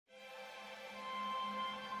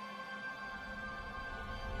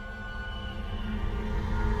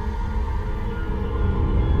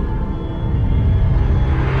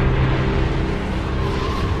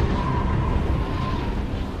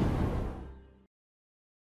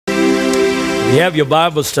you have your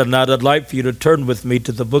Bibles tonight, I'd like for you to turn with me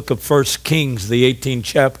to the book of 1 Kings, the 18th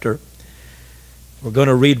chapter. We're going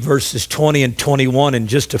to read verses 20 and 21 in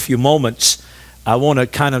just a few moments. I want to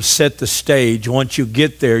kind of set the stage. Once you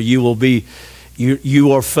get there, you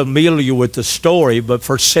are familiar with the story, but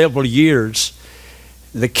for several years,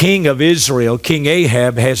 the king of Israel, King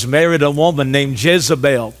Ahab, has married a woman named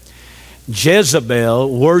Jezebel.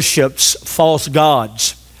 Jezebel worships false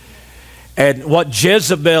gods. And what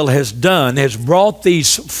Jezebel has done has brought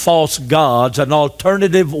these false gods an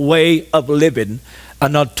alternative way of living,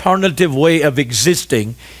 an alternative way of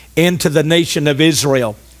existing into the nation of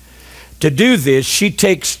Israel. To do this, she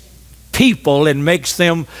takes people and makes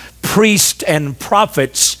them priests and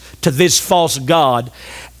prophets to this false god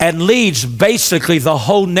and leads basically the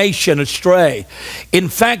whole nation astray. In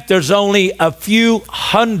fact, there's only a few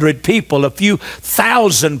hundred people, a few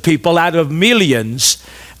thousand people out of millions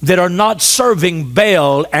that are not serving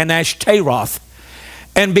Baal and Ashtaroth.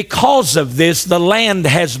 And because of this, the land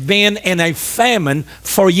has been in a famine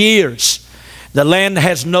for years. The land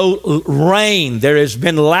has no rain. There has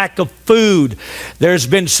been lack of food. There's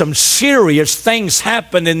been some serious things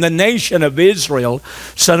happen in the nation of Israel.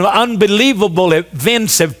 Some unbelievable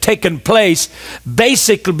events have taken place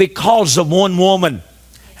basically because of one woman.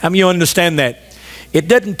 How many of you understand that? It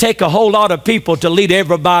doesn't take a whole lot of people to lead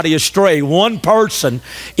everybody astray. One person,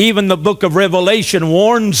 even the book of Revelation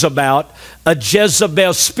warns about a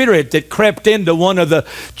Jezebel spirit that crept into one of the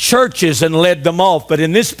churches and led them off. But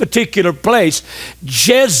in this particular place,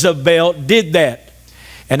 Jezebel did that.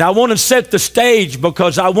 And I want to set the stage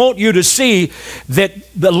because I want you to see that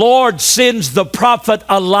the Lord sends the prophet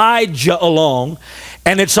Elijah along.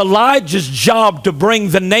 And it's Elijah's job to bring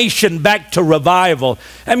the nation back to revival.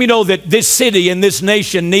 I mean, you know that this city and this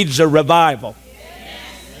nation needs a revival.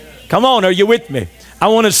 Come on, are you with me? I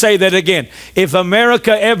want to say that again. If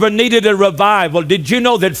America ever needed a revival, did you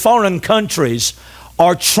know that foreign countries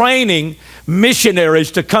are training missionaries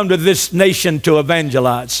to come to this nation to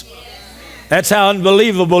evangelize? That's how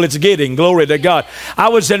unbelievable it's getting. Glory to God. I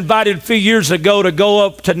was invited a few years ago to go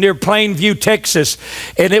up to near Plainview, Texas,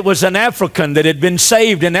 and it was an African that had been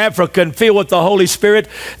saved in Africa and filled with the Holy Spirit,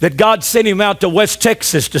 that God sent him out to West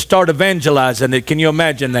Texas to start evangelizing it. Can you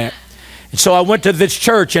imagine that? And so I went to this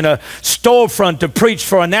church in a storefront to preach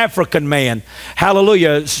for an African man.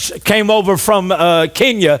 Hallelujah. Came over from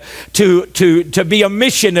Kenya to be a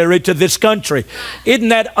missionary to this country. Isn't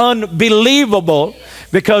that unbelievable?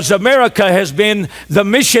 Because America has been the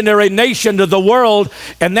missionary nation to the world,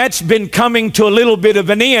 and that's been coming to a little bit of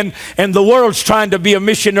an end, and the world's trying to be a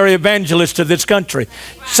missionary evangelist to this country.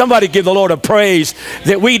 Somebody give the Lord a praise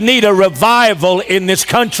that we need a revival in this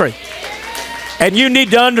country. And you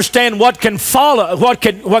need to understand what can follow, what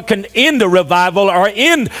can end the revival or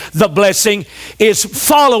end the blessing is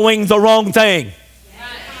following the wrong thing.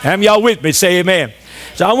 Am y'all with me? Say amen.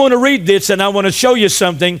 So I want to read this and I want to show you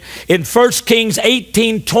something in 1 Kings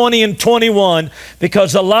 18, 20 and 21,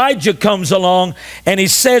 because Elijah comes along and he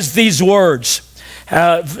says these words.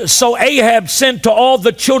 So Ahab sent to all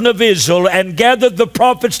the children of Israel and gathered the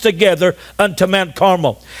prophets together unto Mount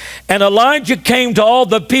Carmel. And Elijah came to all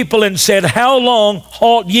the people and said, how long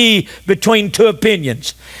halt ye between two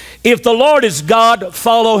opinions? If the Lord is God,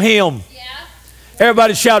 follow him. Yeah.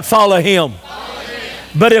 Everybody shout, follow him.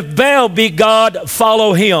 But if Baal be God,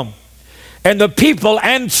 follow him. And the people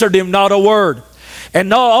answered him not a word. And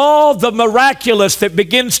now all the miraculous that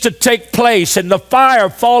begins to take place and the fire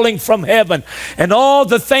falling from heaven and all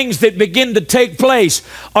the things that begin to take place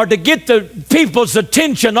are to get the people's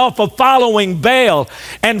attention off of following Baal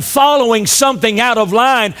and following something out of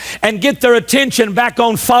line and get their attention back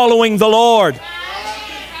on following the Lord.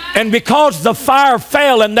 And because the fire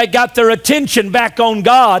fell and they got their attention back on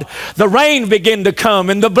God, the rain began to come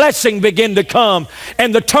and the blessing began to come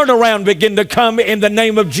and the turnaround began to come in the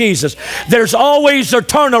name of Jesus. There's always a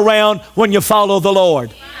turnaround when you follow the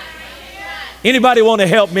Lord. Anybody want to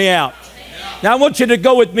help me out? Now I want you to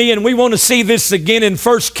go with me and we want to see this again in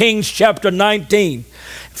 1 Kings chapter 19.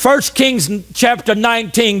 1 Kings chapter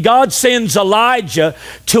 19, God sends Elijah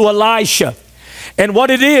to Elisha. And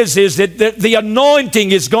what it is that the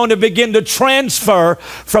anointing is going to begin to transfer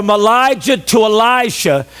from Elijah to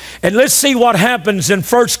Elisha. And let's see what happens in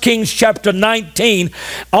 1 Kings chapter 19.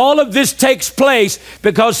 All of this takes place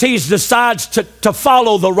because he decides to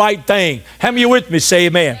follow the right thing. How many of you with me? Say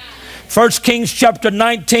amen. 1 Kings chapter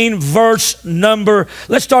 19 verse number,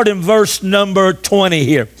 let's start in verse number 20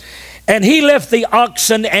 here. And he left the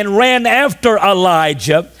oxen and ran after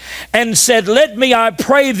Elijah and said, let me, I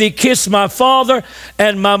pray thee, kiss my father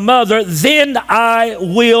and my mother, then I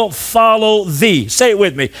will follow thee. Say it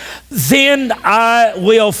with me. Then I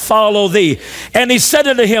will follow thee. And he said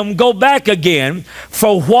unto him, go back again,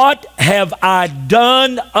 for what have I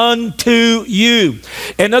done unto you?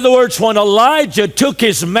 In other words, when Elijah took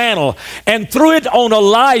his mantle and threw it on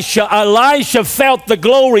Elisha, Elisha felt the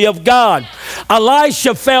glory of God.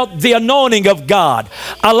 Elisha felt the anointing of God.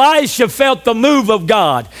 Elisha felt the move of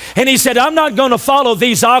God. And he said, I'm not going to follow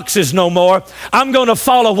these oxes no more. I'm going to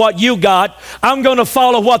follow what you got. I'm going to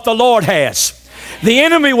follow what the Lord has. The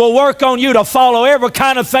enemy will work on you to follow every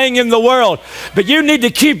kind of thing in the world. But you need to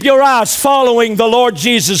keep your eyes following the Lord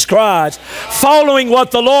Jesus Christ. Following what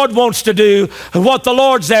the Lord wants to do, what the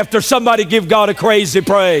Lord's after. Somebody give God a crazy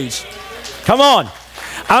praise. Come on.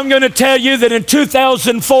 I'm going to tell you that in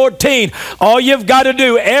 2014, all you've got to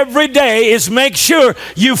do every day is make sure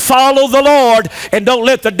you follow the Lord and don't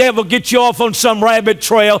let the devil get you off on some rabbit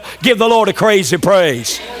trail. Give the Lord a crazy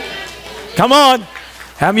praise. Come on.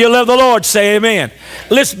 How many of you love the Lord? Say amen.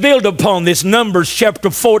 Let's build upon this. Numbers chapter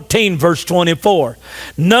 14, verse 24.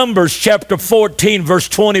 Numbers chapter 14, verse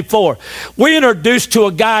 24. We're introduced to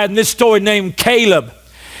a guy in this story named Caleb.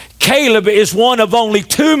 Caleb is one of only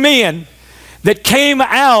two men that came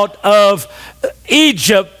out of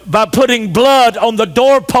Egypt by putting blood on the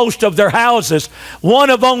doorpost of their houses.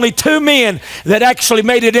 One of only two men that actually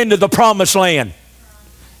made it into the promised land.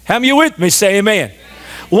 How many of you with me? Say amen.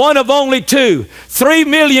 One of only two. 3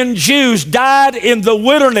 million Jews died in the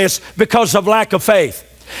wilderness because of lack of faith.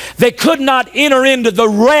 They could not enter into the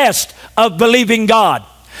rest of believing God.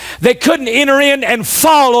 They couldn't enter in and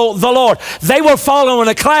follow the Lord. They were following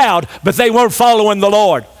a cloud, but they weren't following the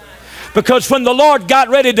Lord. Because when the Lord got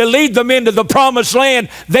ready to lead them into the promised land,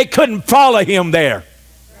 they couldn't follow him there.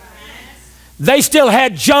 They still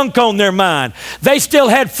had junk on their mind. They still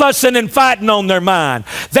had fussing and fighting on their mind.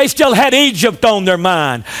 They still had Egypt on their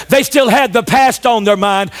mind. They still had the past on their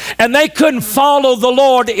mind. And they couldn't follow the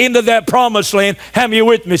Lord into that promised land. How many of you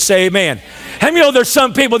with me? Say amen. How many of you know there's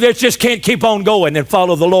some people that just can't keep on going and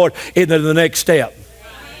follow the Lord into the next step?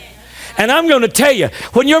 And I'm going to tell you,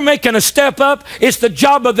 when you're making a step up, it's the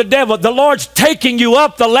job of the devil. The Lord's taking you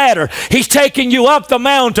up the ladder. He's taking you up the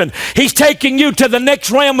mountain. He's taking you to the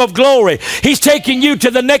next realm of glory. He's taking you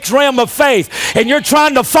to the next realm of faith. And you're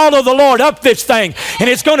trying to follow the Lord up this thing. And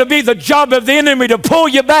it's going to be the job of the enemy to pull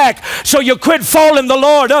you back so you'll quit following the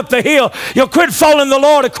Lord up the hill. You'll quit following the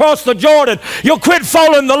Lord across the Jordan. You'll quit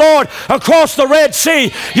following the Lord across the Red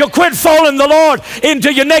Sea. You'll quit following the Lord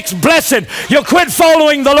into your next blessing. You'll quit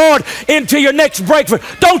following the Lord into your next breakthrough.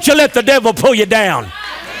 Don't you let the devil pull you down.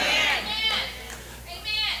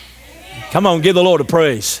 Come on, give the Lord a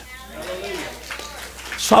praise.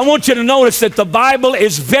 So I want you to notice that the Bible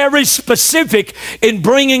is very specific in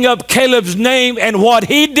bringing up Caleb's name and what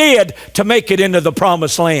he did to make it into the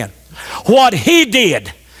promised land. What he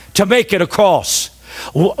did to make it across.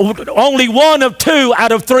 Only one of two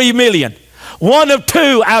out of 3 million. One of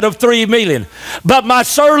two out of 3 million. But my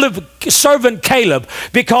servant Caleb,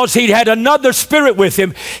 because he had another spirit with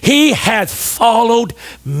him, he hath followed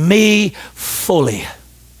me fully.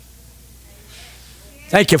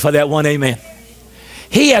 Thank you for that one, amen.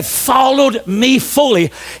 He hath followed me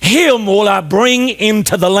fully. Him will I bring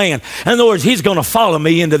into the land. In other words, he's going to follow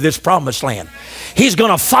me into this promised land. He's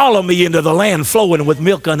going to follow me into the land flowing with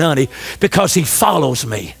milk and honey because he follows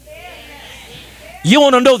me. You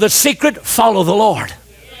want to know the secret? Follow the Lord.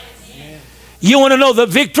 You want to know the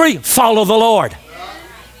victory? Follow the Lord.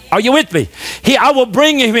 Are you with me? I will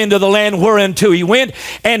bring him into the land whereunto he went,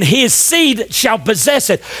 and his seed shall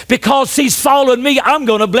possess it. Because he's followed me, I'm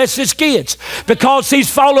going to bless his kids. Because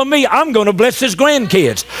he's followed me, I'm going to bless his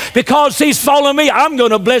grandkids. Because he's followed me, I'm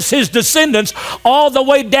going to bless his descendants all the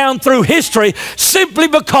way down through history, simply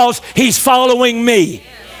because he's following me.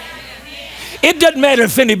 It doesn't matter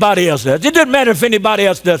if anybody else does. It doesn't matter if anybody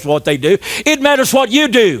else does what they do. It matters what you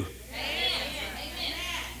do.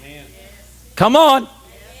 Come on.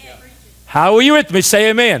 How are you with me?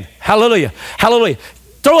 Say amen. Hallelujah. Hallelujah.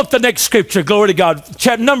 Throw up the next scripture. Glory to God.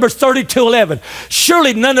 Numbers 32:11.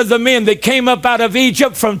 Surely none of the men that came up out of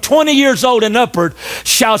Egypt from 20 years old and upward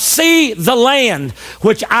shall see the land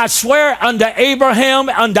which I swear unto Abraham,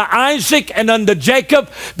 unto Isaac, and unto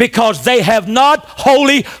Jacob, because they have not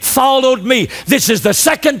wholly followed me. This is the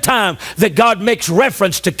second time that God makes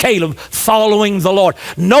reference to Caleb following the Lord.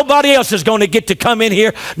 Nobody else is going to get to come in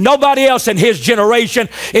here. Nobody else in his generation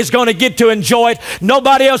is going to get to enjoy it.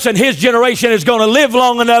 Nobody else in his generation is going to live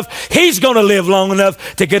long enough. He's going to live long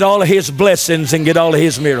enough to get all of his blessings and get all of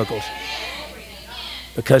his miracles.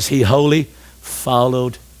 Because he wholly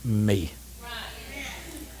followed me.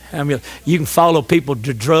 I mean, you can follow people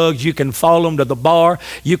to drugs. You can follow them to the bar.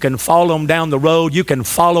 You can follow them down the road. You can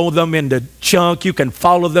follow them into junk. You can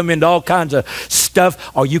follow them into all kinds of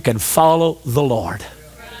stuff. Or you can follow the Lord.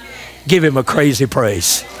 Give him a crazy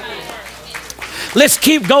praise. Let's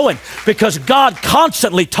keep going, because God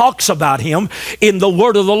constantly talks about him in the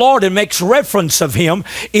word of the Lord and makes reference of him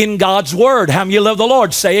in God's word. How many of you love the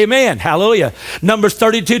Lord? Say amen. Hallelujah. Numbers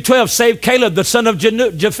 32:12. Save Caleb, the son of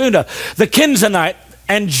Jephunneh, the Kenizzite,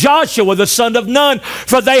 and Joshua, the son of Nun,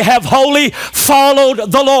 for they have wholly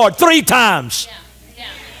followed the Lord. 3 times.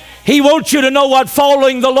 He wants you to know what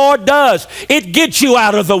following the Lord does. It gets you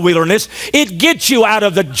out of the wilderness. It gets you out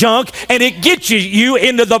of the junk. And it gets you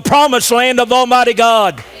into the promised land of Almighty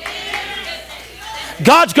God.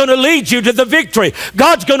 God's going to lead you to the victory.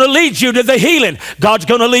 God's going to lead you to the healing. God's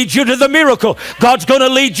going to lead you to the miracle. God's going to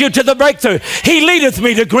lead you to the breakthrough. He leadeth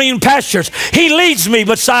me to green pastures. He leads me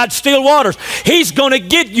beside still waters. He's going to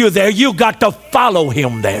get you there. You got to follow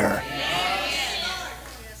him there.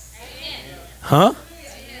 Huh?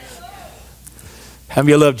 How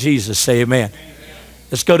many of you love Jesus? Say amen.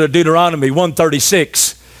 Let's go to Deuteronomy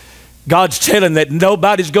 1:36. God's telling that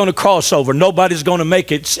nobody's going to cross over. Nobody's going to make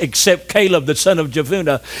it except Caleb, the son of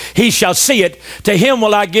Jephunneh. He shall see it. To him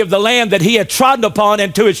will I give the land that he had trodden upon,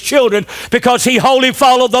 and to his children, because he wholly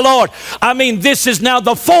followed the Lord. I mean, this is now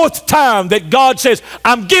the 4th time that God says,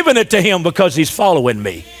 I'm giving it to him because he's following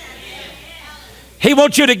me. He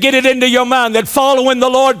wants you to get it into your mind that following the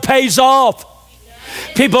Lord pays off.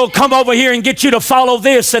 People come over here and get you to follow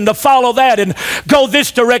this and to follow that and go this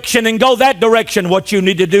direction and go that direction. What you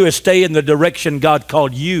need to do is stay in the direction God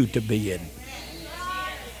called you to be in.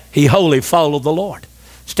 He wholly followed the Lord.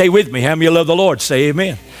 Stay with me. How many of you love the Lord? Say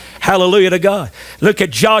amen. Hallelujah to God. Look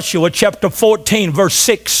at Joshua chapter 14, verse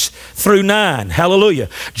 6 through 9. Hallelujah.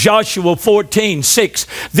 Joshua 14:6.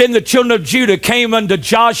 Then the children of Judah came unto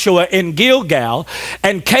Joshua in Gilgal,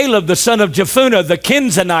 and Caleb the son of Jephunneh the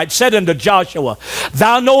Kenizzite said unto Joshua,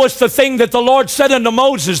 Thou knowest the thing that the Lord said unto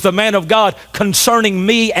Moses, the man of God, concerning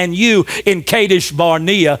me and you in Kadesh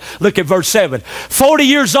Barnea. Look at verse 7. 40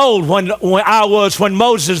 years old when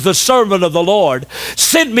Moses, the servant of the Lord,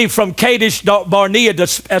 sent me from Kadesh Barnea to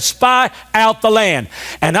spy out the land.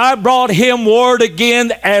 And I brought him word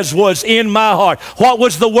again as was in my heart. What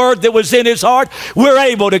was the word that was in his heart? We're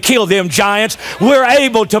able to kill them giants. We're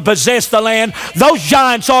able to possess the land. Those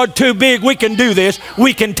giants aren't too big. We can do this.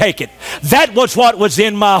 We can take it. That was what was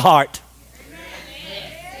in my heart.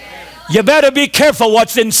 You better be careful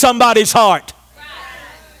what's in somebody's heart.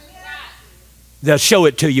 They'll show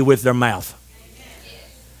it to you with their mouth.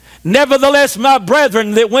 Nevertheless, my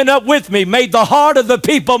brethren that went up with me made the heart of the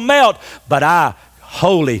people melt, but I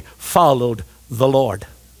wholly followed the Lord.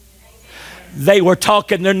 They were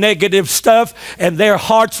talking their negative stuff, and their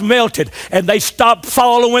hearts melted, and they stopped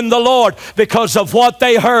following the Lord because of what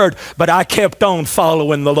they heard. But I kept on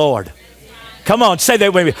following the Lord. Come on, say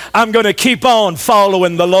that with me. I'm going to keep on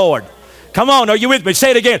following the Lord. Come on, are you with me?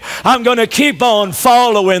 Say it again. I'm going to keep on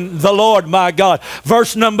following the Lord my God.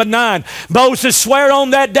 Verse number 9. Moses sware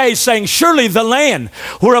on that day, saying, Surely the land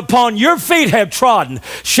whereupon your feet have trodden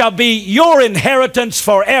shall be your inheritance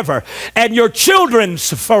forever, and your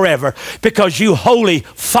children's forever, because you wholly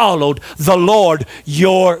followed the Lord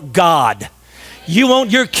your God. You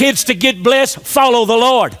want your kids to get blessed? Follow the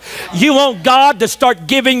Lord. You want God to start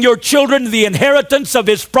giving your children the inheritance of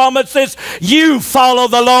his promises? You follow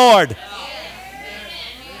the Lord.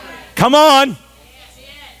 Come on.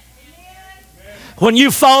 When you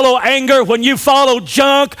follow anger, when you follow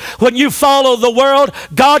junk, when you follow the world,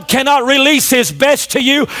 God cannot release his best to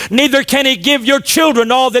you. Neither can he give your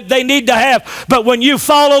children all that they need to have. But when you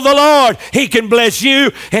follow the Lord, he can bless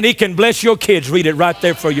you and he can bless your kids. Read it right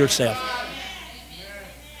there for yourself.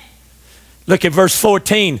 Look at verse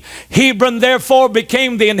 14. Hebron therefore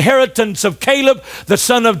became the inheritance of Caleb, the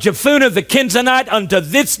son of Jephunneh, the Kenizzite, unto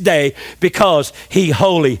this day, because he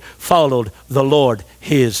wholly followed the Lord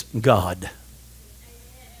his God.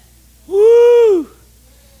 Woo!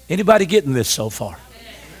 Anybody getting this so far?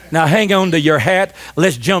 Now hang on to your hat.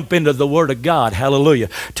 Let's jump into the Word of God. Hallelujah.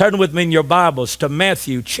 Turn with me in your Bibles to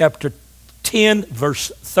Matthew chapter 10,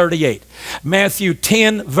 verse 38. Matthew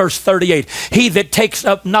 10, verse 38. He that takes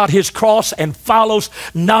up not his cross and follows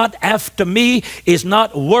not after me is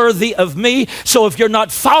not worthy of me. So if you're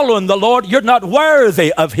not following the Lord, you're not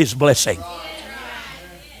worthy of his blessing.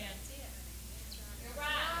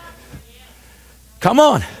 Come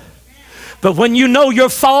on. But when you know you're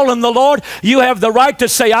following the Lord, you have the right to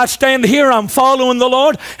say, I stand here, I'm following the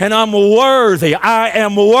Lord, and I'm worthy. I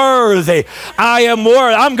am worthy. I am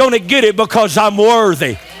worthy. I'm going to get it because I'm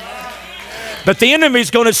worthy. But the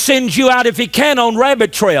enemy's going to send you out, if he can, on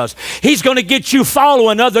rabbit trails. He's going to get you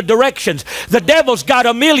following other directions. The devil's got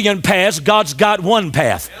a million paths. God's got one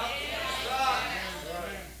path.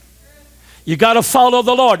 You got to follow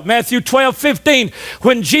the Lord. Matthew 12:15.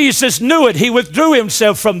 When Jesus knew it, he withdrew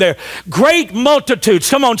himself from there. Great multitudes,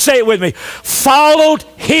 come on, say it with me, followed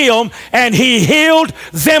him, and he healed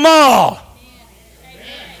them all.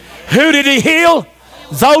 Who did he heal?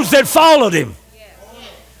 Those that followed him.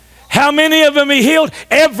 How many of them he healed?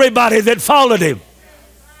 Everybody that followed him.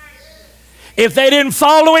 If they didn't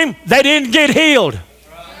follow him, they didn't get healed.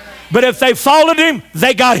 But if they followed him,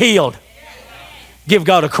 they got healed. Give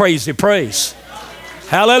God a crazy praise.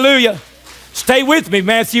 Hallelujah. Stay with me.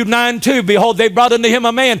 Matthew 9:2. Behold, they brought unto him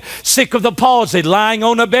a man sick of the palsy, lying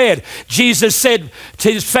on a bed. Jesus said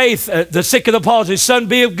to his faith, the sick of the palsy, son,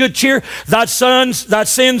 be of good cheer. Thy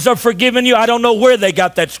sins are forgiven you. I don't know where they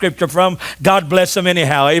got that scripture from. God bless them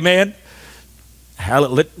anyhow. Amen.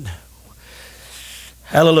 Hallelujah.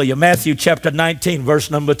 Matthew chapter 19,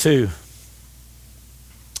 verse number 2.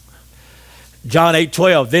 John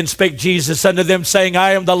 8:12. Then spake Jesus unto them, saying,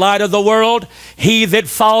 I am the light of the world. He that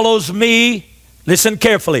follows me, listen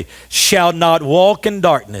carefully, shall not walk in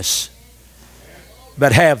darkness,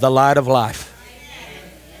 but have the light of life.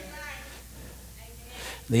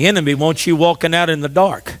 The enemy wants you walking out in the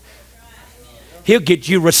dark. He'll get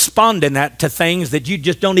you responding to things that you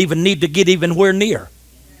just don't even need to get even where near.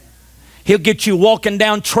 He'll get you walking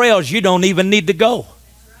down trails you don't even need to go.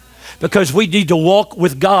 Because we need to walk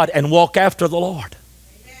with God and walk after the Lord.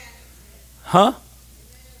 Huh?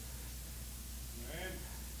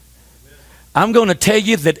 I'm going to tell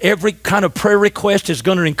you that every kind of prayer request is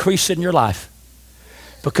going to increase in your life.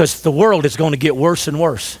 Because the world is going to get worse and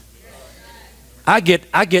worse. I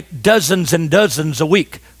get dozens and dozens a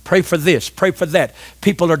week. Pray for this, pray for that.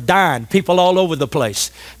 People are dying. People all over the place.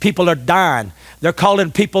 People are dying. They're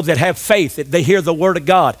calling people that have faith, that they hear the word of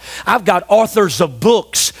God. I've got authors of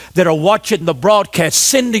books that are watching the broadcast,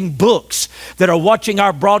 sending books that are watching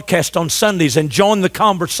our broadcast on Sundays and join the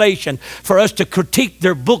conversation for us to critique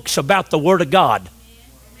their books about the word of God.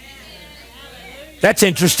 That's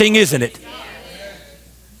interesting, isn't it?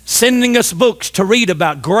 Sending us books to read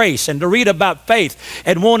about grace and to read about faith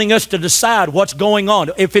and wanting us to decide what's going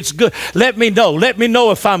on. If it's good, let me know. Let me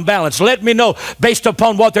know if I'm balanced. Let me know based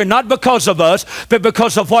upon what they're, not because of us, but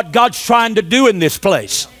because of what God's trying to do in this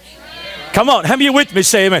place. Come on, how many of you with me?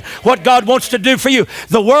 Say amen. What God wants to do for you.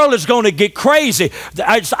 The world is going to get crazy.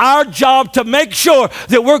 It's our job to make sure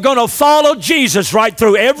that we're going to follow Jesus right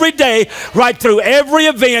through every day, right through every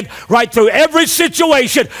event, right through every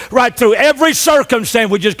situation, right through every circumstance.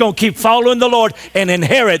 We're just going to keep following the Lord and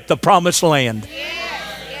inherit the promised land.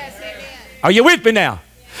 Yes, amen. Are you with me now?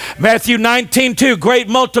 Matthew 19:2, great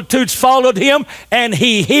multitudes followed him, and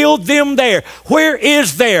he healed them there. Where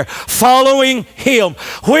is there? Following him.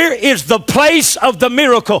 Where is the place of the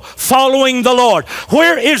miracle? Following the Lord.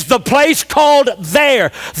 Where is the place called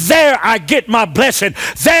there? There I get my blessing.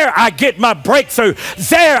 There I get my breakthrough.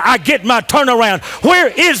 There I get my turnaround. Where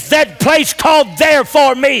is that place called there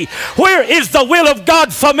for me? Where is the will of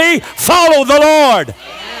God for me? Follow the Lord.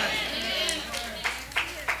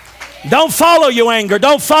 Don't follow your anger.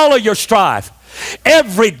 Don't follow your strife.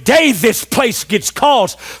 Every day this place gets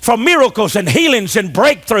calls for miracles and healings and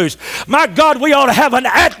breakthroughs. My God, we ought to have an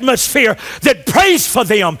atmosphere that prays for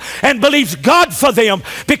them and believes God for them,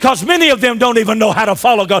 because many of them don't even know how to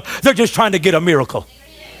follow God. They're just trying to get a miracle.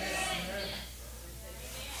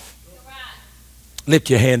 Lift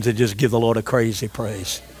your hands and just give the Lord a crazy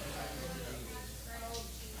praise.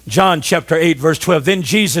 John chapter 8 verse 12. Then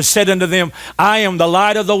Jesus said unto them, I am the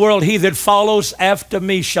light of the world. He that follows after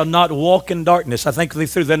me shall not walk in darkness. I think they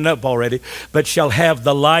threw that up already. But shall have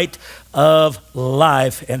the light of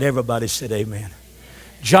life. And everybody said amen.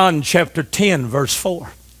 John chapter 10 verse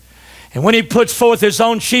 4. And when he puts forth his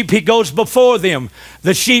own sheep, he goes before them.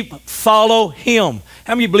 The sheep follow him.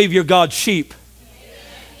 How many believe you're God's sheep?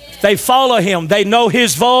 They follow him. They know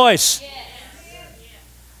his voice.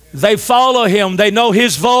 They follow him. They know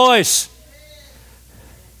his voice.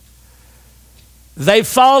 They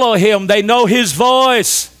follow him. They know his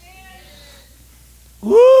voice.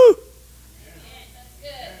 Woo!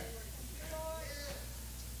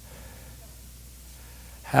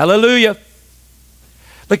 Hallelujah.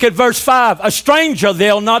 Look at verse 5. A stranger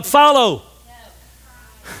they'll not follow.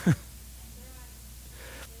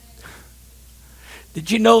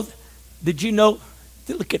 Did you know?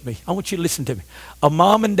 Look at me. I want you to listen to me. A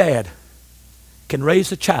mom and dad can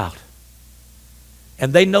raise a child,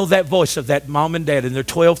 and they know that voice of that mom and dad, and they're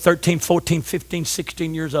 12, 13, 14, 15,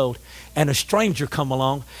 16 years old, and a stranger come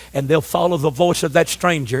along, and they'll follow the voice of that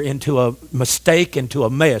stranger into a mistake, into a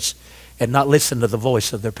mess, and not listen to the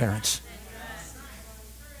voice of their parents.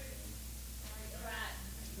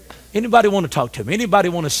 Anybody want to talk to me? Anybody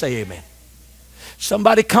want to say amen?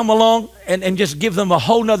 Somebody come along and just give them a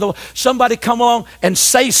whole nother. Somebody come along and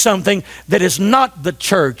say something that is not the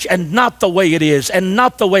church and not the way it is and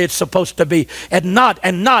not the way it's supposed to be and not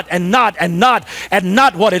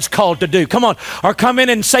what it's called to do. Come on. Or come in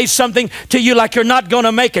and say something to you like you're not going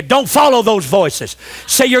to make it. Don't follow those voices.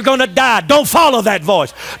 Say you're going to die. Don't follow that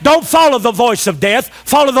voice. Don't follow the voice of death.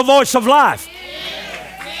 Follow the voice of life.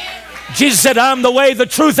 Jesus said, I'm the way, the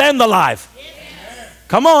truth, and the life.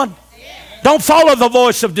 Come on. Don't follow the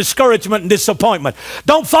voice of discouragement and disappointment.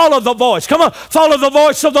 Don't follow the voice. Come on, follow the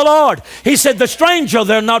voice of the Lord. He said, the stranger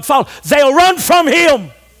they'll not follow. They'll run from him.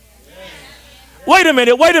 Wait a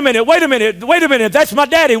minute, wait a minute, wait a minute, wait a minute. That's my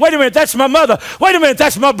daddy. Wait a minute, that's my mother. Wait a minute,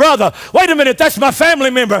 that's my brother. Wait a minute, that's my family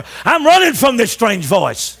member. I'm running from this strange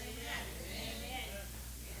voice.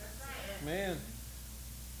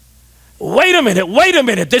 Wait a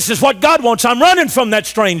minute. This is what God wants. I'm running from that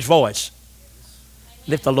strange voice.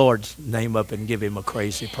 Lift the Lord's name up and give him a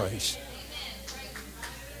crazy praise.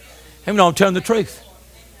 Him don't tell the truth.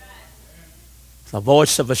 The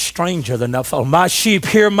voice of a stranger they're not following. My sheep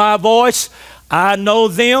hear my voice. I know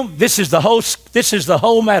them. This is the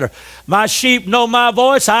whole matter. My sheep know my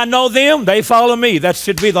voice. I know them. They follow me. That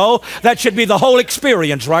should be the whole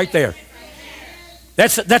experience right there.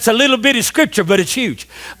 That's a little bitty scripture, but it's huge.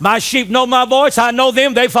 My sheep know my voice. I know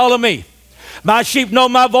them. They follow me. My sheep know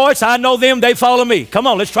my voice. I know them. They follow me. Come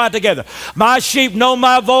on, let's try it together. My sheep know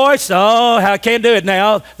my voice. Oh, I can't do it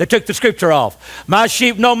now. They took the scripture off. My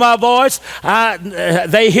sheep know my voice.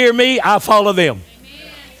 They hear me. I follow them.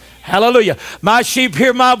 Amen. Hallelujah. My sheep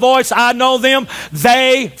hear my voice. I know them.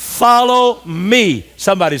 They follow me.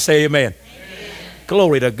 Somebody say amen.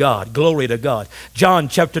 Glory to God. Glory to God. John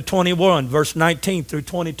chapter 21, verse 19 through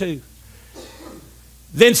 22.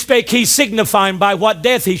 Then spake he, signifying by what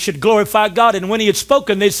death he should glorify God. And when he had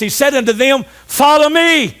spoken this, he said unto them, follow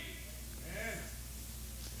me. Amen.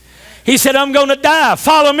 He said, I'm going to die.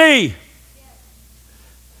 Follow me.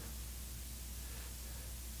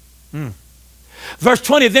 Verse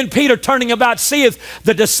 20, then Peter turning about seeth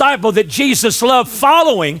the disciple that Jesus loved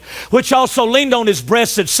following, which also leaned on his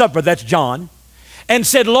breast at supper, that's John, and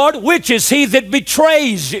said, Lord, which is he that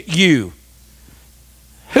betrays you?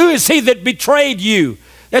 Who is he that betrayed you?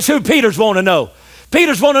 That's who Peter's want to know.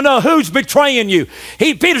 Peter's want to know who's betraying you.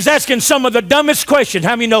 Peter's asking some of the dumbest questions.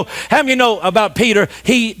 How many know about Peter?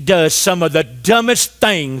 He does some of the dumbest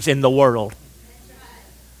things in the world.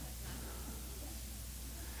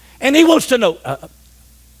 And he wants to know,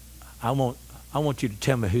 I want you to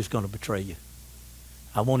tell me who's going to betray you.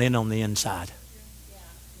 I want in on the inside.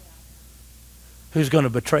 Who's going to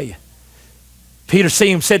betray you? Peter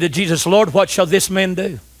seeing him said to Jesus, Lord, what shall this man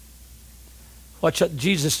do? What shall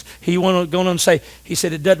Jesus, he went on and say, he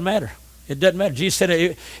said, it doesn't matter. It doesn't matter. Jesus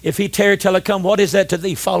said, if he tarry till I come, what is that to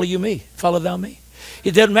thee? Follow you me. Follow thou me.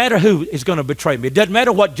 It doesn't matter who is going to betray me. It doesn't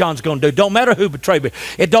matter what John's going to do. It don't matter who betrayed me.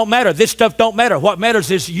 It don't matter. This stuff don't matter. What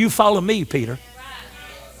matters is you follow me, Peter.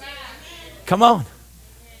 Come on.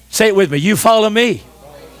 Say it with me. You follow me.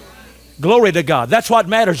 Glory to God. That's what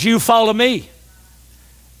matters. You follow me.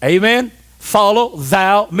 Amen. Follow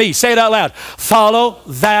thou me. Say it out loud. Follow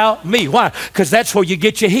thou me. Why? Because that's where you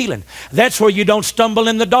get your healing. That's where you don't stumble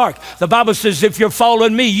in the dark. The Bible says if you're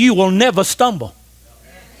following me, you will never stumble.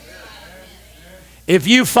 If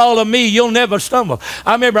you follow me, you'll never stumble.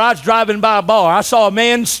 I remember I was driving by a bar. I saw a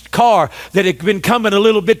man's car that had been coming a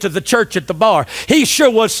little bit to the church at the bar. He sure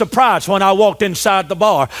was surprised when I walked inside the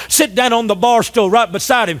bar. Sit down on the bar stool right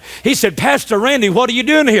beside him. He said, Pastor Randy, what are you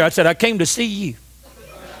doing here? I said, I came to see you.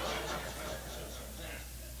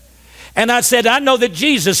 And I said, I know that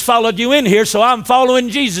Jesus followed you in here, so I'm following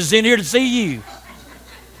Jesus in here to see you.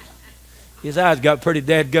 His eyes got pretty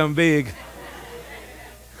dadgum big.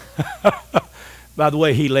 By the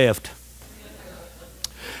way, he left.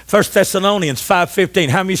 1 Thessalonians 5:15.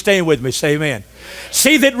 How many staying with me? Say amen.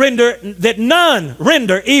 See that none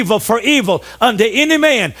render evil for evil unto any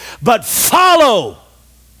man, but follow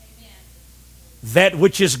that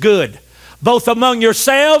which is good, both among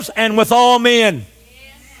yourselves and with all men.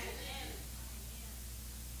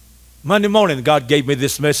 Monday morning, God gave me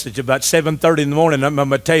this message about 7:30 in the morning. I'm on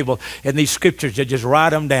my table, and these scriptures, you just write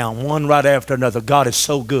them down, one right after another. God is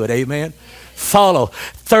so good. Amen. Follow.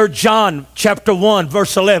 3 John chapter 1,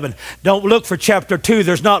 verse 11. Don't look for chapter 2.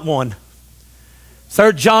 There's not one.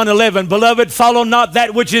 3 John 11, beloved, follow not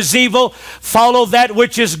that which is evil, follow that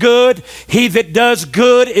which is good. He that does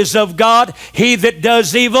good is of God. He that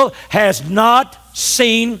does evil has not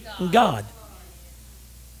seen God.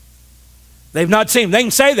 They've not seen him. They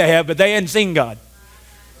can say they have, but they haven't seen God.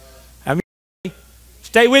 I mean,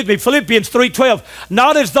 stay with me. Philippians 3:12.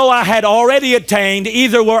 Not as though I had already attained,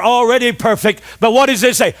 either were already perfect, but what does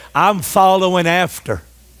it say? I'm following after.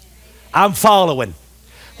 I'm following.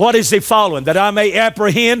 What is he following? That I may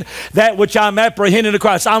apprehend that which I'm apprehending of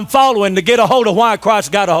Christ. I'm following to get a hold of why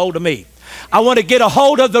Christ got a hold of me. I want to get a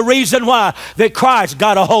hold of the reason why that Christ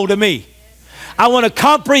got a hold of me. I want to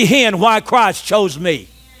comprehend why Christ chose me.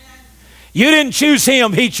 You didn't choose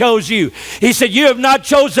him, he chose you. He said, you have not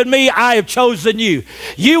chosen me, I have chosen you.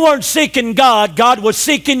 You weren't seeking God, God was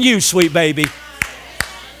seeking you, sweet baby.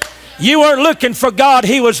 You weren't looking for God,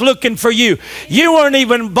 he was looking for you. You weren't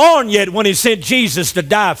even born yet when he sent Jesus to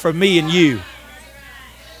die for me and you.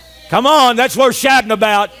 Come on, that's worth shouting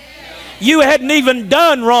about. You hadn't even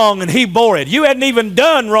done wrong and he bore it. You hadn't even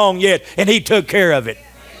done wrong yet and he took care of it.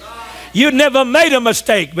 You never made a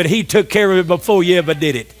mistake, but he took care of it before you ever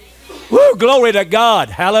did it. Woo, glory to God.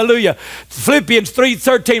 Hallelujah. Philippians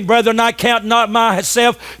 3:13, brethren, I count not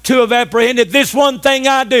myself to have apprehended. This one thing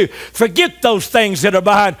I do. Forget those things that are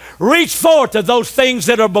behind. Reach forth to those things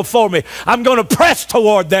that are before me. I'm going to press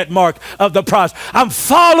toward that mark of the prize. I'm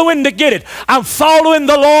following to get it. I'm following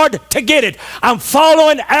the Lord to get it. I'm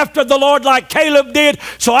following after the Lord like Caleb did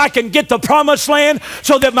so I can get the promised land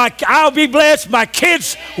so that I'll be blessed. My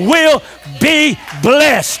kids will be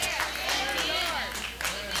blessed.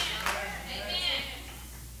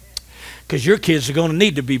 Because your kids are going to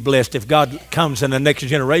need to be blessed if God comes in the next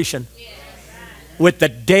generation. With the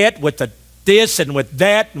debt, with the this and with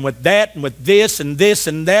that and with that and with this and this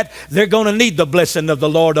and that, they're going to need the blessing of the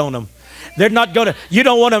Lord on them. They're not going to, you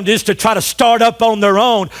don't want them just to try to start up on their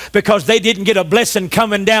own because they didn't get a blessing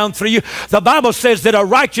coming down through you. The Bible says that a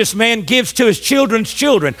righteous man gives to his children's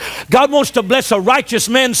children. God wants to bless a righteous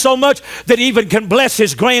man so much that he even can bless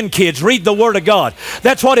his grandkids. Read the Word of God.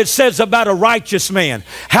 That's what it says about a righteous man.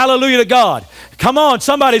 Hallelujah to God. Come on,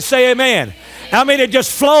 somebody say amen. I mean, it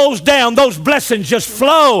just flows down. Those blessings just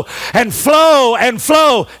flow and flow and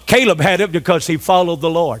flow. Caleb had it because he followed the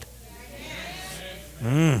Lord.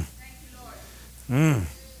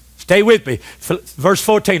 Stay with me. Verse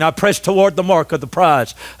 14, I press toward the mark of the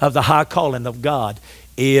prize of the high calling of God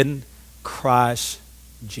in Christ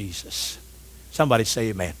Jesus. Somebody say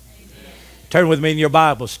amen. Turn with me in your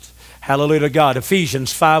Bibles. Hallelujah to God.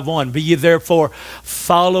 Ephesians 5:1. Be ye therefore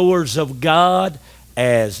followers of God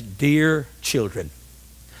as dear children.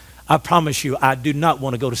 I promise you, I do not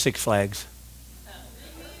want to go to Six Flags.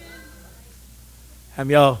 How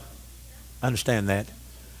many of y'all understand that?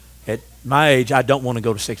 At my age, I don't want to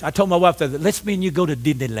go to Six. I told my wife that, let's me and you go to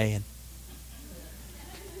Disneyland.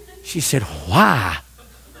 She said, why?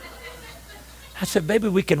 I said, baby,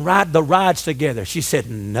 we can ride the rides together. She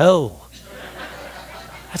said, no.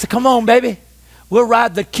 I said, come on, baby. We'll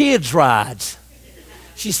ride the kids' rides.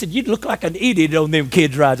 She said, you look like an idiot on them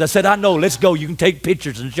kids' rides. I said, I know. Let's go. You can take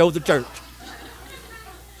pictures and show the church.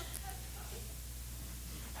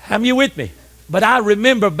 How many of you with me? But I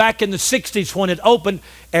remember back in the 60s when it opened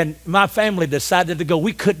and my family decided to go.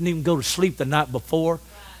 We couldn't even go to sleep the night before,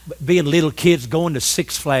 being little kids going to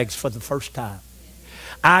Six Flags for the first time.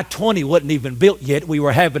 I-20 wasn't even built yet. We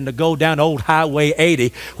were having to go down old Highway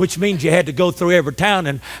 80, which means you had to go through every town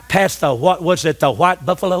and pass the, what was it, the white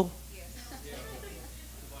buffalo?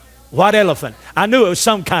 White elephant. I knew it was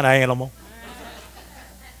some kind of animal.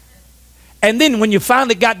 And then when you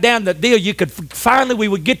finally got down the deal, you could, finally we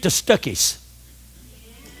would get to Stuckey's.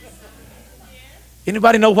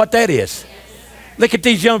 Anybody know what that is? Look at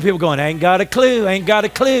these young people going, I ain't got a clue, ain't got a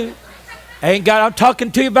clue. I'm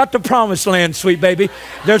talking to you about the promised land, sweet baby.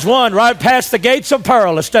 There's one right past the gates of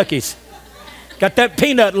Pearl of Stuckey's. Got that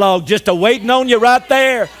peanut log just a-waiting on you right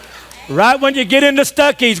there. Right when you get into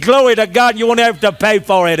Stuckey's, glory to God, you won't have to pay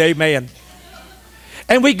for it, amen.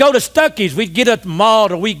 And we go to Stuckey's, we'd get at the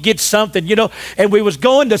mall or we'd get something, you know, and we was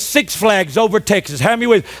going to Six Flags over Texas. How many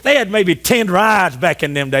ways? They had maybe 10 rides back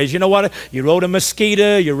in them days. You know what? You rode a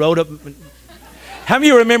mosquito, you rode a... How many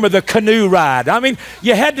of you remember the canoe ride? I mean,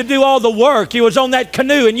 you had to do all the work. You was on that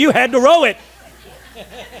canoe and you had to row it.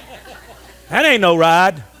 That ain't no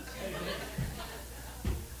ride.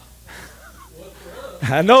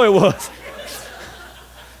 I know it was.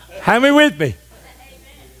 How many with me?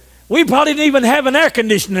 We probably didn't even have an air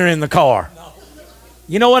conditioner in the car.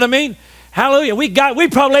 You know what I mean? Hallelujah. We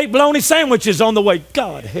probably ate bologna sandwiches on the way.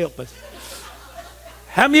 God help us.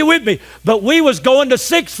 How many with me? But we was going to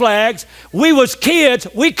Six Flags. We was kids.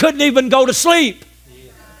 We couldn't even go to sleep.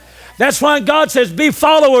 That's why God says, be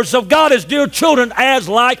followers of God as dear children, as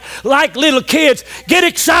like little kids. Get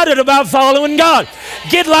excited about following God.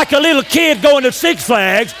 Get like a little kid going to Six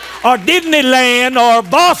Flags or Disneyland or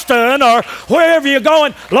Boston or wherever you're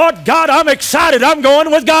going. Lord God, I'm excited. I'm going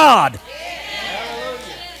with God.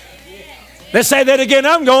 Let's say that again.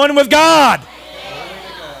 I'm going with God.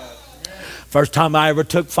 First time I ever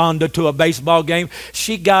took Fonda to a baseball game,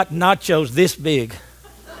 she got nachos this big.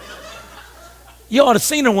 You ought to have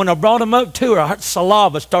seen her when I brought them up to her. Her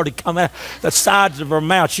saliva started coming out the sides of her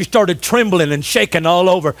mouth. She started trembling and shaking all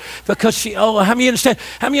over because she, how many understand?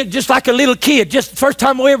 Just like a little kid, just the first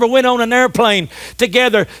time we ever went on an airplane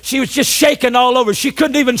together, she was just shaking all over. She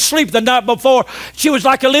couldn't even sleep the night before. She was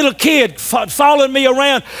like a little kid following me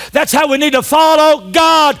around. That's how we need to follow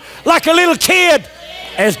God, like a little kid.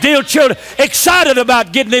 As dear children, excited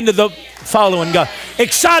about getting into the following God.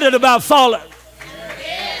 Excited about following.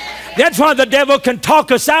 That's why the devil can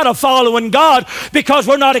talk us out of following God, because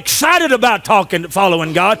we're not excited about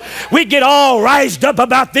following God. We get all raised up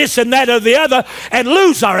about this and that or the other and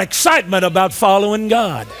lose our excitement about following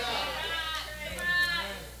God.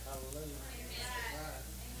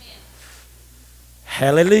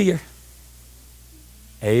 Hallelujah.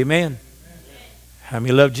 Amen. How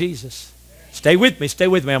many love Jesus? Stay with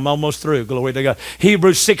me. I'm almost through. Glory to God.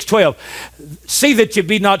 Hebrews 6:12. See that you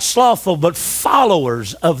be not slothful, but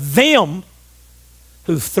followers of them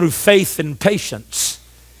who through faith and patience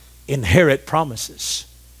inherit promises.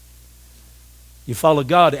 You follow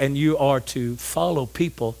God, and you are to follow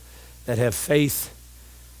people that have faith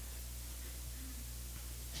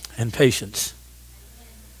and patience.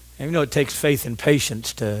 And you know it takes faith and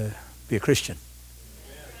patience to be a Christian.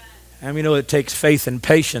 And you know it takes faith and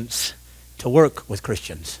patience to work with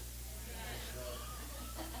Christians.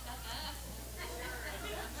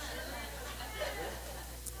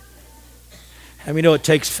 And we know it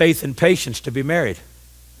takes faith and patience to be married.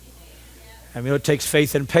 And we know it takes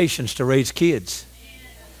faith and patience to raise kids.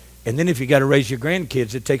 And then if you got to raise your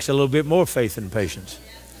grandkids, it takes a little bit more faith and patience.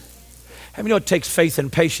 And we know it takes faith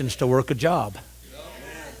and patience to work a job.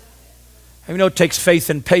 And we know it takes faith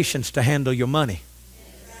and patience to handle your money.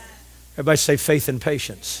 Everybody say faith and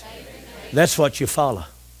patience. That's what you follow.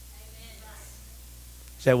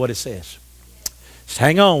 Is that what it says? Just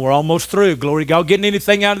hang on, we're almost through. Glory to God. Getting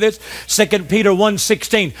anything out of this? 2 Peter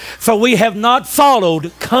 1:16. For we have not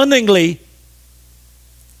followed cunningly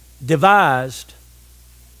devised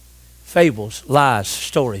fables, lies,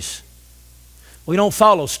 stories. We don't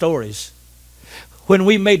follow stories. When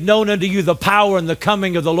we made known unto you the power and the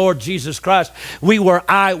coming of the Lord Jesus Christ, we were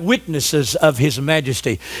eyewitnesses of His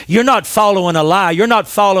majesty. You're not following a lie. You're not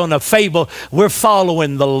following a fable. We're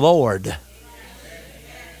following the Lord.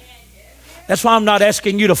 That's why I'm not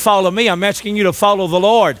asking you to follow me. I'm asking you to follow the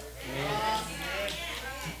Lord.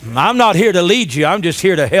 I'm not here to lead you. I'm just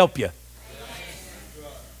here to help you.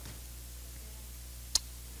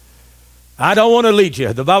 I don't want to lead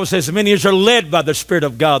you. The Bible says, as many as are led by the Spirit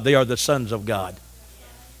of God, they are the sons of God.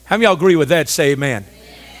 How many of y'all agree with that? Say amen.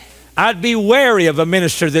 I'd be wary of a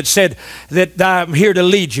minister that said that I'm here to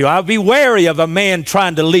lead you. I'd be wary of a man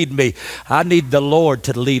trying to lead me. I need the Lord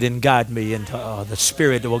to lead and guide me into the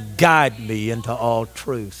Spirit that will guide me into all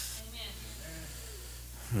truth.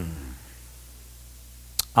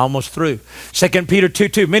 Almost through. 2 Peter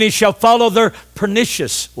 2:2. Many shall follow their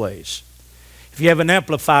pernicious ways. If you have an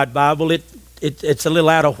Amplified Bible, it's a little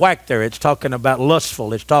out of whack there. It's talking about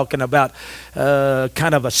lustful. It's talking about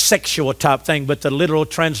kind of a sexual type thing. But the literal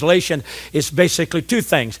translation is basically two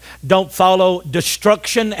things. Don't follow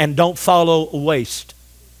destruction and don't follow waste.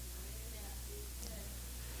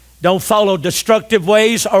 Don't follow destructive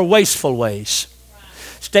ways or wasteful ways.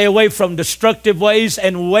 Stay away from destructive ways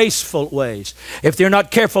and wasteful ways. If you're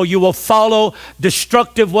not careful, you will follow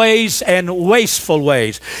destructive ways and wasteful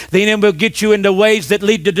ways. The enemy will get you into ways that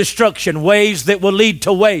lead to destruction, ways that will lead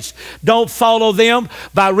to waste. Don't follow them,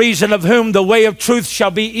 by reason of whom the way of truth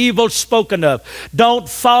shall be evil spoken of. Don't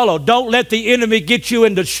follow. Don't let the enemy get you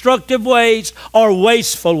in destructive ways or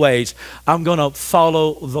wasteful ways. I'm going to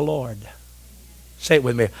follow the Lord. Say it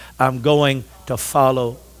with me. I'm going to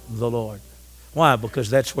follow the Lord. Why? Because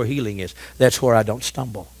that's where healing is. That's where I don't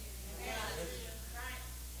stumble.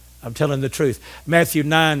 I'm telling the truth. Matthew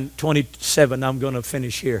 9:27, I'm going to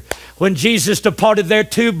finish here. When Jesus departed there,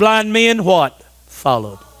 two blind men, what?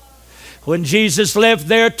 Followed. When Jesus left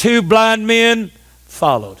there, two blind men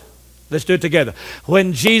followed. Let's do it together.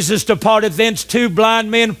 When Jesus departed thence, two blind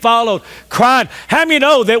men followed, crying. How many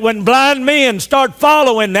know that when blind men start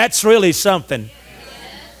following, that's really something?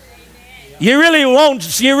 You really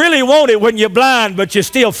won't it when you're blind, but you're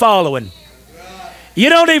still following. You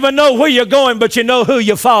don't even know where you're going, but you know who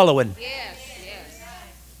you're following.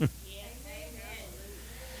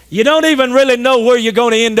 You don't even really know where you're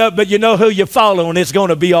going to end up, but you know who you're following. It's going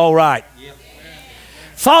to be all right.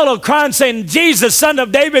 Follow crying, saying, Jesus, Son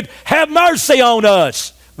of David, have mercy on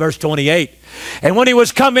us. Verse 28. And when he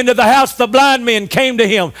was come into the house, the blind men came to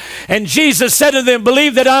him. And Jesus said to them,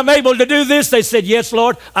 believe that I'm able to do this? They said, yes,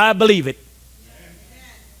 Lord, I believe it.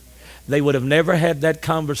 They would have never had that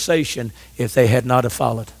conversation if they had not have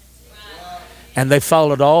followed. And they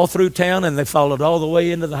followed all through town, and they followed all the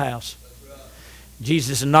way into the house.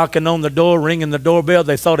 Jesus is knocking on the door, ringing the doorbell.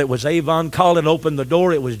 They thought it was Avon calling. Opened the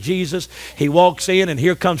door. It was Jesus. He walks in, and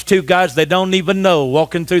here comes two guys they don't even know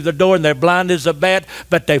walking through the door, and they're blind as a bat,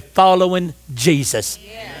 but they're following Jesus.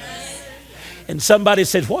 And somebody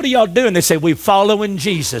said, what are y'all doing? They said, we're following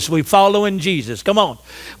Jesus. We're following Jesus. Come on.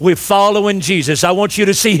 We're following Jesus. I want you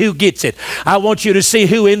to see who gets it. I want you to see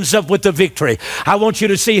who ends up with the victory. I want you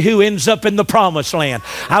to see who ends up in the promised land.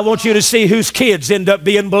 I want you to see whose kids end up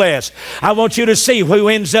being blessed. I want you to see who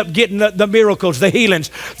ends up getting the miracles, the healings,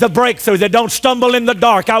 the breakthrough, that don't stumble in the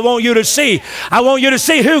dark. I want you to see. I want you to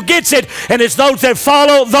see who gets it, and it's those that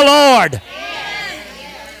follow the Lord.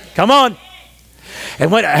 Come on. And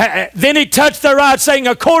then he touched their eyes, saying,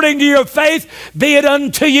 according to your faith, be it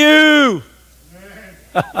unto you.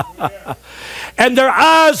 And their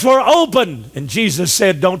eyes were open. And Jesus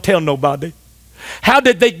said, don't tell nobody. How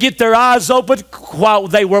did they get their eyes open? While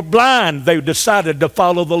they were blind, they decided to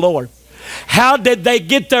follow the Lord. How did they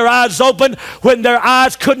get their eyes open when their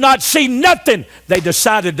eyes could not see nothing? They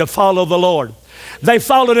decided to follow the Lord. They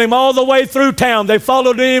followed him all the way through town. They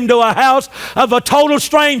followed him to a house of a total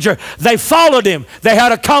stranger. They followed him. They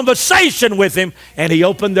had a conversation with him, and he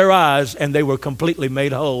opened their eyes, and they were completely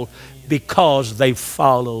made whole because they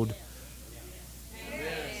followed.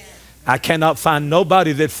 I cannot find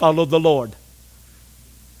nobody that followed the Lord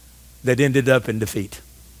that ended up in defeat.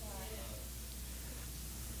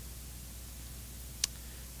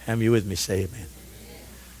 How many with me? Say amen.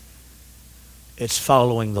 It's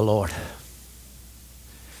following the Lord.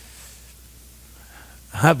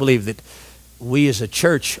 I believe that we as a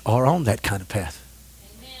church are on that kind of path.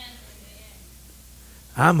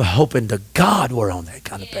 I'm hoping to God we're on that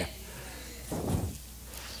kind of path.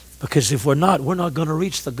 Because if we're not going to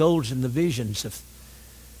reach the goals and the visions of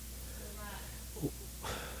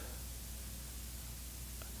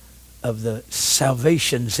the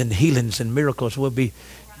salvations and healings and miracles. We'll be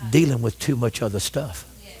dealing with too much other stuff.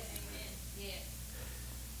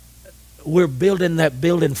 We're building that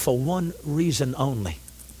building for one reason only.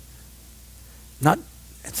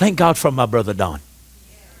 Thank God for my brother Don.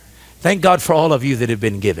 Thank God for all of you that have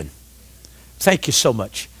been given. Thank you so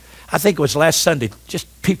much. I think it was last Sunday,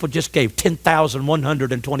 people just gave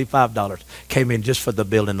 $10,125 came in just for the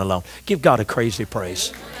building alone. Give God a crazy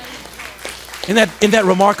praise. Isn't that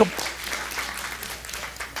remarkable?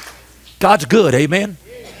 God's good, amen?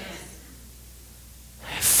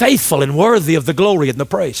 Faithful and worthy of the glory and the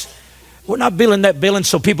praise. We're not building that building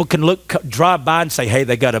so people can drive by and say, hey,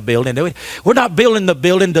 they got a building. We're not building the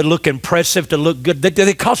building to look impressive, to look good.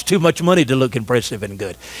 It costs too much money to look impressive and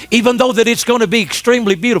good. Even though that it's going to be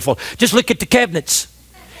extremely beautiful. Just look at the cabinets.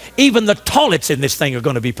 Even the toilets in this thing are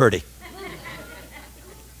going to be pretty.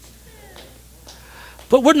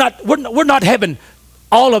 But we're not having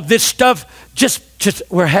all of this stuff.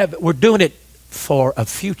 We're doing it for a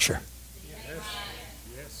future.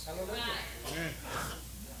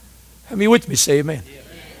 I mean, with me, say amen.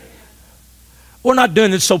 We're not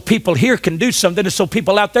doing it so people here can do something. It's so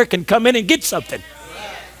people out there can come in and get something.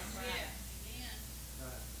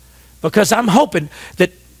 Because I'm hoping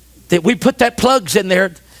that we put that plugs in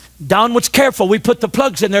there. Don was careful. We put the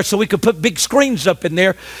plugs in there so we could put big screens up in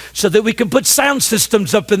there so that we can put sound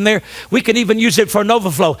systems up in there. We can even use it for an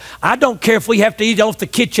overflow. I don't care if we have to eat off the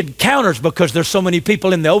kitchen counters because there's so many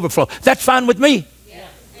people in the overflow. That's fine with me.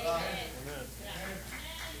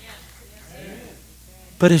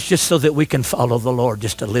 But it's just so that we can follow the Lord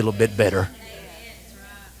just a little bit better.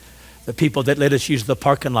 The people that let us use the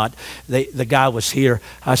parking lot, the guy was here.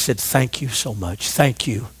 I said, thank you so much. Thank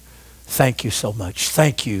you. Thank you so much.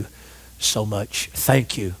 Thank you so much.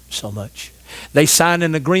 Thank you so much. They signed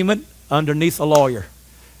an agreement underneath a lawyer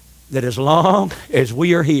that as long as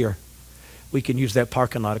we are here, we can use that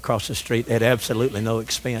parking lot across the street at absolutely no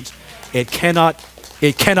expense. It cannot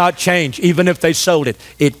change. Even if they sold it,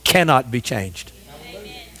 it cannot be changed.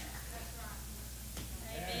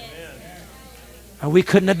 Or we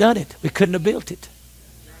couldn't have done it. We couldn't have built it.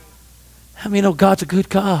 I mean, oh, God's a good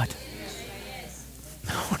God.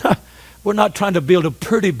 We're not trying to build a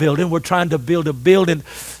pretty building. We're trying to build a building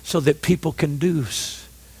so that people can do.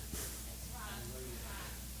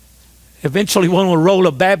 Eventually, when we'll roll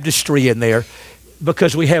a baptistry in there,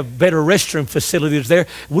 because we have better restroom facilities there,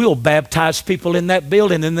 we'll baptize people in that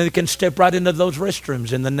building, and they can step right into those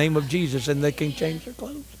restrooms in the name of Jesus, and they can change their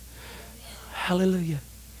clothes. Hallelujah.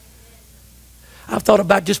 I've thought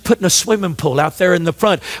about just putting a swimming pool out there in the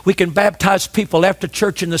front. We can baptize people after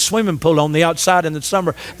church in the swimming pool on the outside in the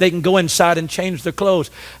summer. They can go inside and change their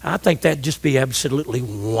clothes. I think that'd just be absolutely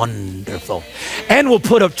wonderful. And we'll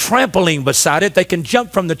put a trampoline beside it. They can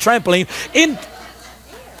jump from the trampoline in.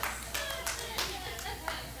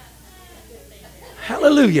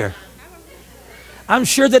 Hallelujah. I'm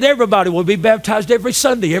sure that everybody will be baptized every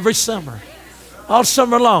Sunday, every summer, all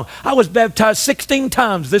summer long. I was baptized 16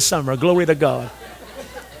 times this summer. Glory to God.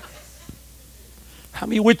 How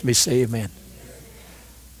many with me say amen?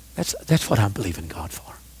 That's what I'm believing God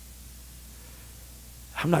for.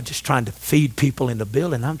 I'm not just trying to feed people in the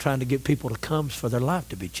building. I'm trying to get people to come for their life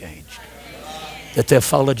to be changed, that they'll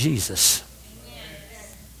follow Jesus.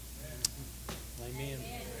 Amen.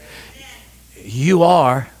 You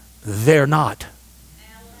are, they're not.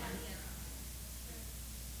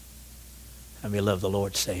 How many love the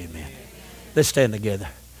Lord? Say amen. Let's stand together.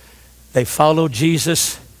 They followed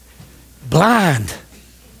Jesus blind.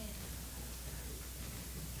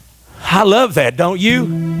 I love that, don't you?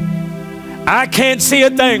 I can't see a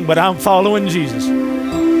thing, but I'm following Jesus.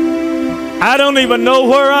 I don't even know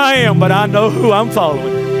where I am, but I know who I'm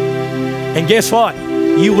following. And guess what?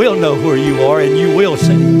 You will know where you are, and you will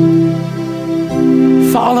see.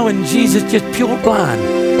 Following Jesus, just pure blind.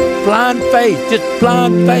 Blind faith, just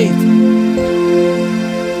blind faith.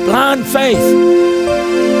 Blind faith.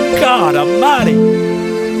 God Almighty.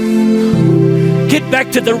 Get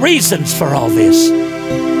back to the reasons for all this.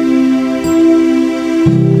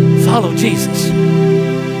 Follow Jesus.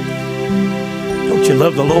 Don't you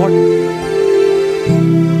love the Lord?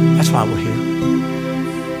 That's why we're here.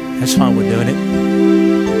 That's why we're doing it.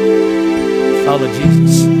 Follow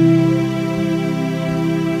Jesus.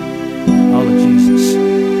 Follow Jesus.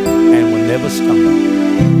 And we'll never stumble.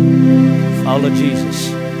 Follow Jesus.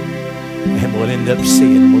 And we'll end up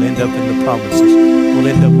seeing. We'll end up in the promises. We'll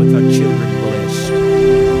end up with our children blessed.